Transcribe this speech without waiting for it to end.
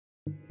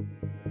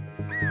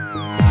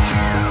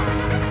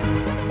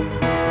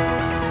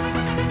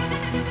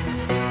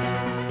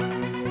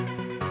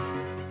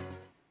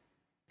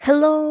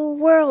Hello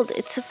world,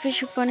 it's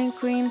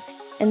OfficialFunnyCream.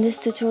 In this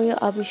tutorial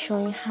I'll be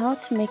showing you how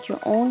to make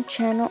your own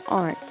channel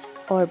art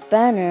or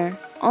banner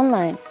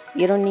online.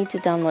 You don't need to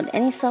download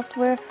any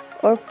software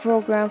or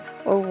program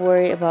or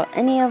worry about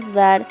any of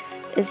that.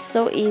 It's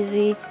so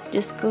easy.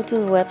 Just go to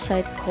the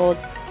website called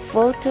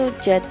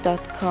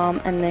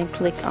photojet.com and then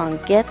click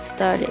on get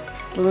started.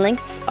 The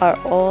links are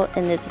all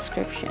in the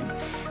description.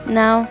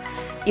 Now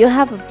you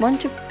have a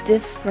bunch of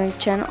different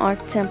channel art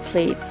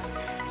templates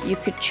you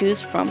could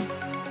choose from.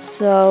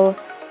 So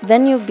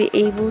then you'll be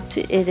able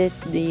to edit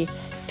the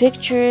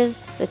pictures,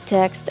 the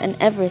text, and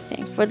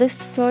everything. For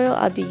this tutorial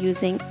I'll be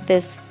using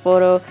this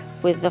photo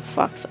with the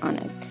fox on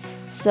it.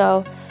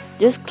 So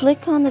just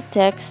click on the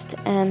text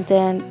and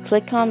then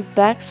click on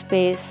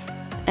backspace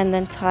and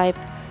then type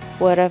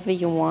whatever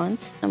you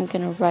want. I'm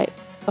gonna write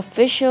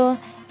official,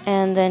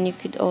 and then you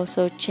could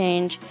also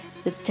change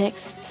the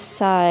text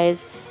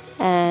size,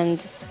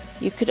 and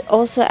you could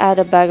also add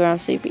a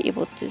background so you'll be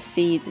able to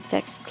see the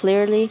text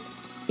clearly.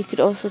 You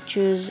could also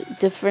choose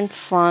different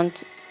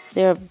font.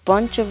 There are a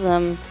bunch of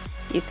them.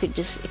 You could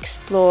just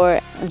explore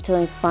until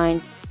you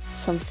find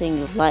something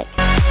you like.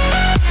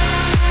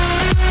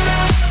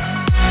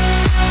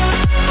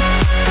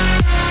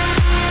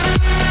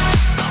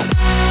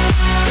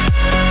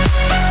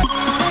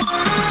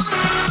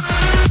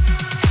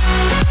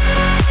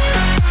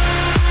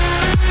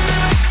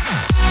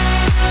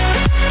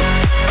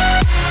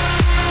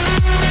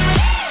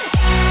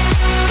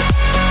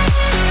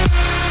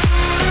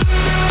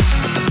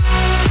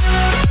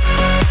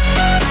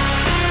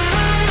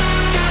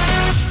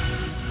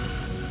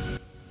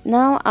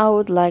 Now I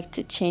would like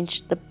to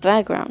change the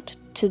background.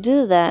 To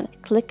do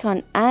that, click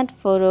on add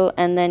photo,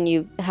 and then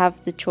you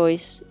have the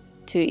choice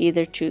to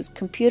either choose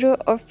computer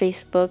or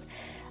Facebook.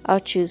 I'll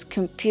choose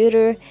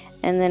computer,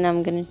 and then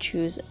I'm gonna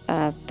choose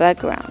a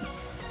background.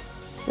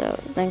 So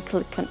then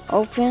click on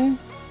open,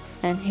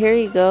 and here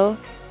you go,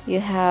 you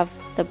have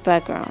the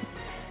background.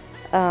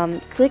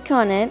 Click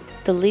on it,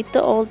 delete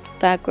the old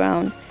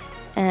background,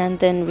 and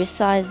then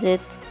resize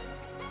it.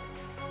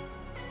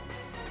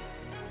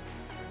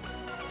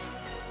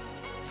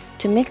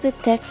 To make the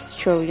text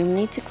show, you'll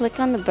need to click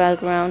on the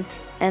background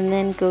and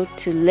then go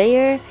to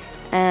layer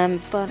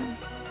and bottom.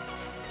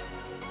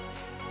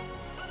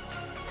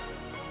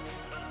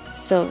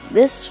 So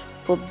this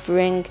will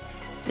bring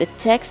the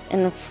text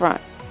in the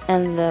front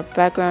and the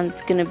background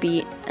is gonna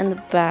be in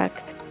the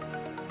back.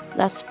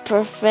 That's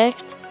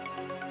perfect.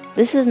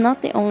 This is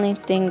not the only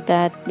thing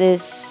that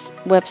this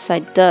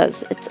website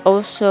does. It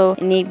also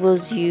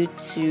enables you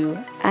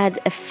to add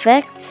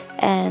effects,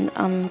 and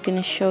I'm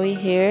gonna show you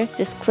here.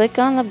 Just click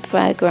on the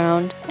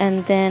background,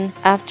 and then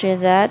after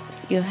that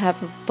you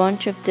have a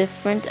bunch of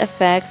different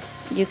effects.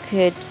 You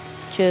could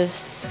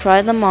just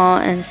try them all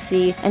and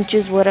see and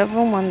choose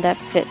whatever one that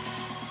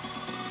fits.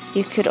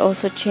 You could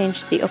also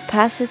change the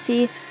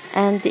opacity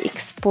and the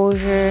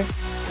exposure,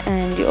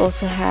 and you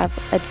also have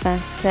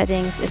advanced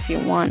settings if you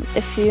want.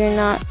 If you're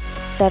not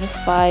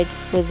satisfied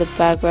with the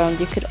background,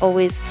 you could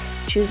always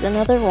choose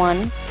another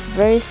one. It's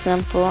very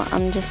simple.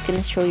 I'm just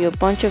gonna show you a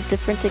bunch of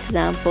different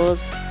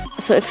examples.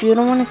 So if you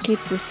don't want to keep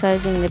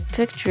resizing the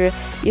picture,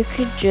 you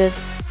could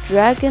just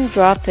drag and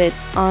drop it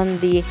on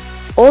the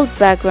old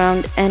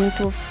background and it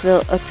will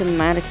fill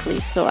automatically.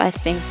 So I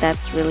think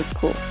that's really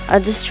cool.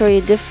 I'll just show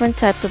you different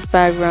types of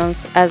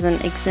backgrounds as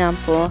an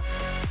example.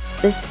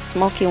 This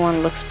smoky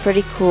one looks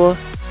pretty cool.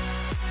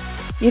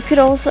 You could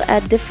also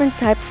add different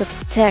types of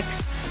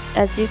texts.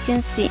 As you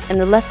can see in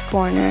the left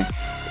corner,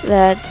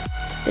 that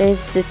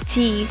there's the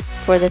T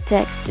for the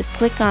text. Just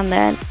click on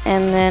that,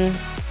 and then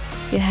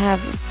you have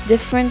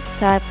different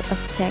type of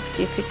text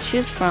you could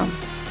choose from.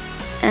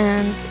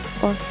 And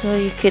also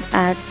you could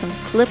add some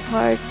clip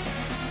art.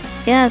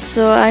 Yeah,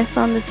 so I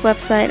found this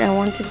website. I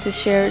wanted to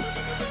share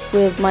it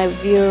with my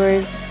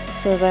viewers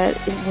so that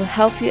it will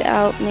help you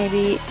out.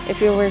 Maybe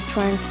if you were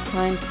trying to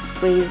find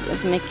ways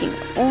of making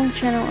your own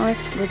channel art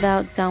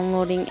without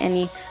downloading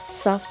any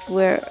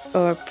software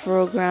or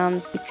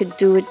programs. You could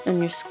do it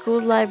in your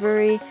school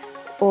library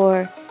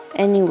or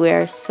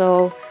anywhere.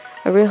 So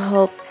I really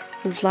hope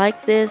you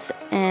like this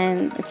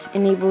and it's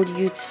enabled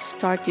you to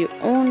start your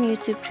own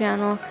YouTube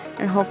channel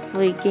and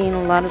hopefully gain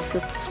a lot of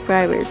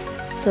subscribers.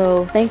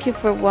 So thank you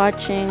for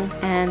watching,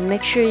 and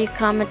make sure you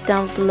comment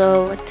down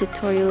below what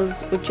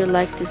tutorials would you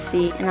like to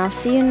see, and I'll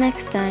see you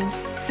next time.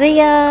 See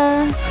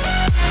ya!